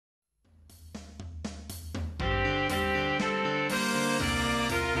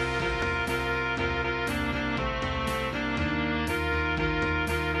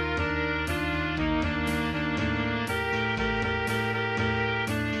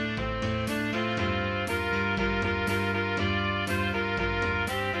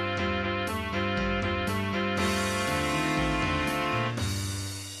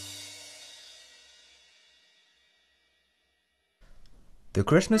The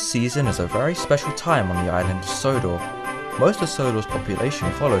Christmas season is a very special time on the island of Sodor. Most of Sodor's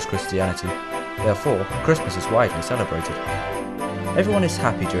population follows Christianity, therefore Christmas is widely celebrated. Everyone is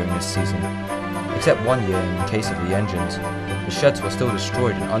happy during this season, except one year in the case of the engines. The sheds were still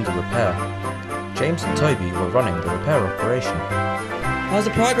destroyed and under repair. James and Toby were running the repair operation. How's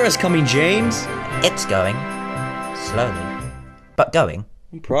the progress coming, James? It's going. Slowly. But going.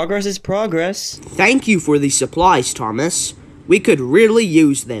 Progress is progress. Thank you for the supplies, Thomas. We could really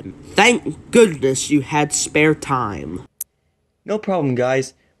use them. Thank goodness you had spare time. No problem,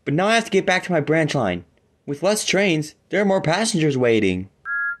 guys. But now I have to get back to my branch line. With less trains, there are more passengers waiting.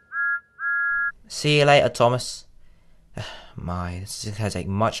 See you later, Thomas. This is going to take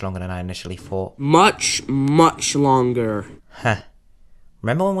much longer than I initially thought. Much longer. Huh.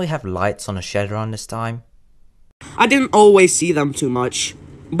 Remember when we have lights on the shed around this time? I didn't always see them too much,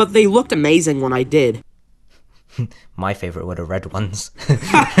 but they looked amazing when I did. My favourite were the red ones.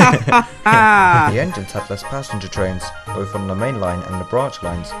 The engines had less passenger trains, both on the main line and the branch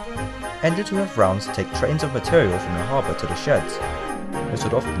lines. Engines would have rounds to take trains of material from the harbour to the sheds. This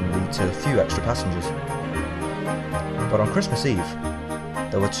would often lead to a few extra passengers. But on Christmas Eve,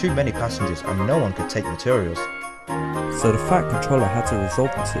 there were too many passengers and no one could take materials. So the Fat Controller had to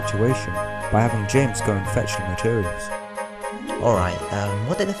resolve the situation by having James go and fetch the materials. Alright,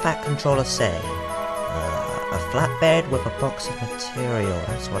 what did the Fat Controller say? A flatbed with a box of material,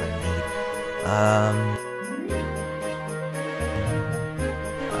 that's what I need.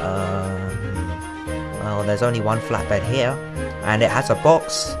 Well, there's only one flatbed here, and it has a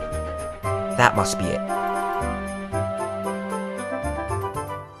box. That must be it.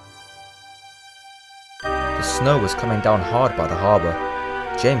 The snow was coming down hard by the harbour.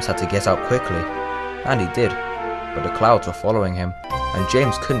 James had to get out quickly, and he did, but the clouds were following him, and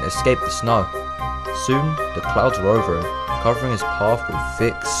James couldn't escape the snow. Soon, the clouds were over him, covering his path with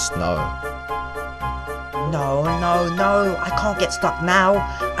thick snow. No, I can't get stuck now.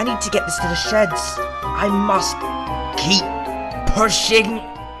 I need to get this to the sheds. I must keep pushing.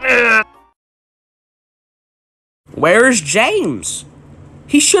 Where's James?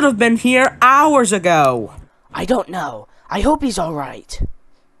 He should have been here hours ago. I don't know. I hope he's alright.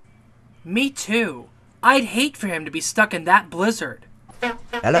 Me too. I'd hate for him to be stuck in that blizzard.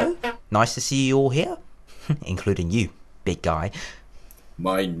 Hello? Nice to see you all here. Including you, big guy.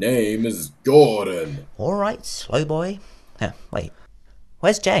 My name is Gordon. Alright, slow boy. Wait,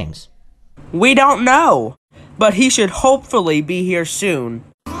 where's James? We don't know, but he should hopefully be here soon.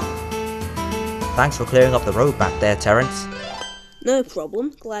 Thanks for clearing up the road back there, Terence. No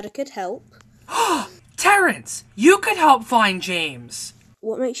problem. Glad I could help. Terence, you could help find James.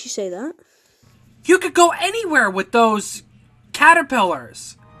 What makes you say that? You could go anywhere with those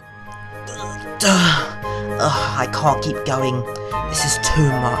caterpillars. I can't keep going. This is too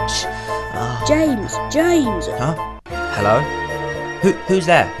much. James! Huh? Hello? Who's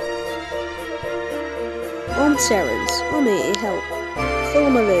there? I'm Terence. I'm here to help. Follow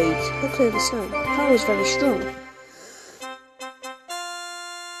my lead. I'll clear the snow. The power's very strong.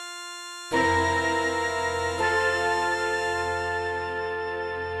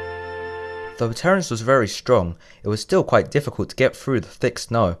 Though Terence was very strong, it was still quite difficult to get through the thick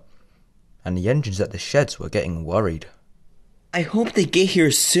snow, and the engines at the sheds were getting worried. I hope they get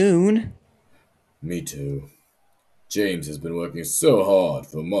here soon. Me too. James has been working so hard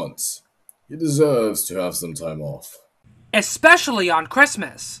for months. He deserves to have some time off. Especially on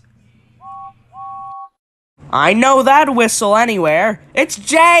Christmas. I know that whistle anywhere. It's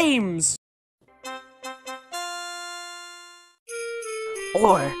James!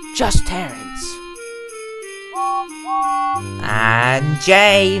 Or just Terence. And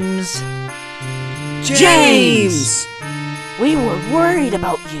James! James! We were worried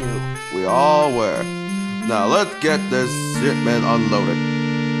about you. We all were. Now let's get this shipment unloaded.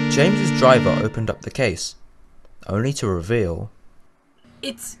 James's driver opened up the case, only to reveal...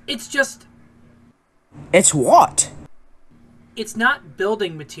 It's just... It's what? It's not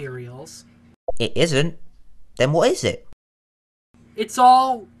building materials. It isn't? Then what is it? It's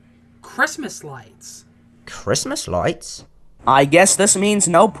all Christmas lights. Christmas lights? I guess this means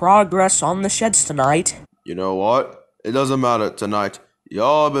no progress on the sheds tonight. You know what? It doesn't matter tonight.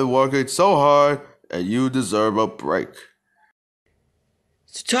 Y'all have been working so hard, and you deserve a break.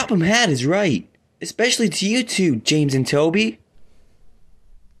 So Topham Hatt is right. Especially to you two, James and Toby.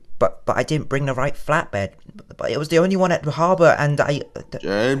 But I didn't bring the right flatbed. But it was the only one at the harbour and I...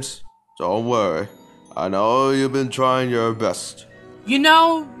 James, don't worry. I know you've been trying your best. You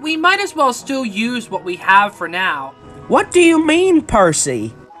know, we might as well still use what we have for now. What do you mean,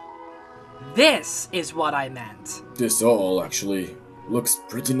 Percy? This is what I meant. This all, actually. Looks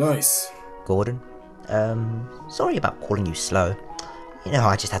pretty nice. Gordon, sorry about calling you slow. You know,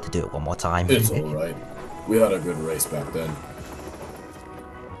 I just had to do it one more time. It's alright. We had a good race back then.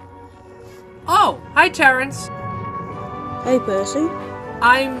 Oh, hi, Terrence. Hey, Percy.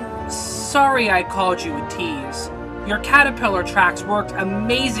 I'm sorry I called you a tease. Your caterpillar tracks worked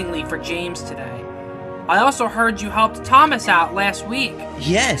amazingly for James today. I also heard you helped Thomas out last week.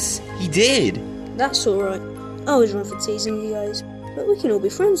 Yes, he did. That's alright. I was wrong for teasing you guys, but we can all be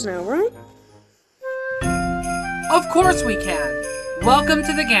friends now, right? Of course we can. Welcome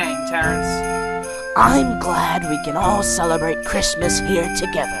to the gang, Terrence. I'm glad we can all celebrate Christmas here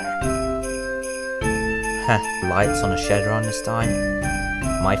together. Lights on a Chevron this time.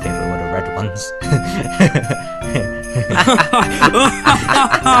 My favourite were the red ones.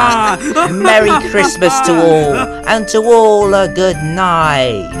 Merry Christmas to all, and to all a good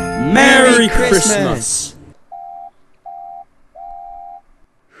night. Merry Christmas!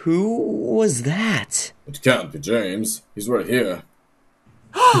 Who was that? It can't be James. He's right here.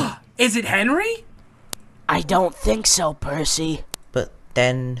 Is it Henry? I don't think so, Percy. But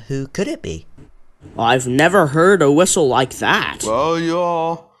then who could it be? I've never heard a whistle like that. Well, you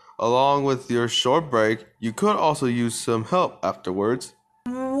all, along with your short break, you could also use some help afterwards.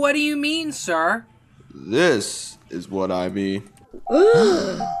 What do you mean, sir? This is what I mean.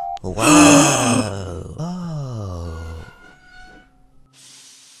 Whoa.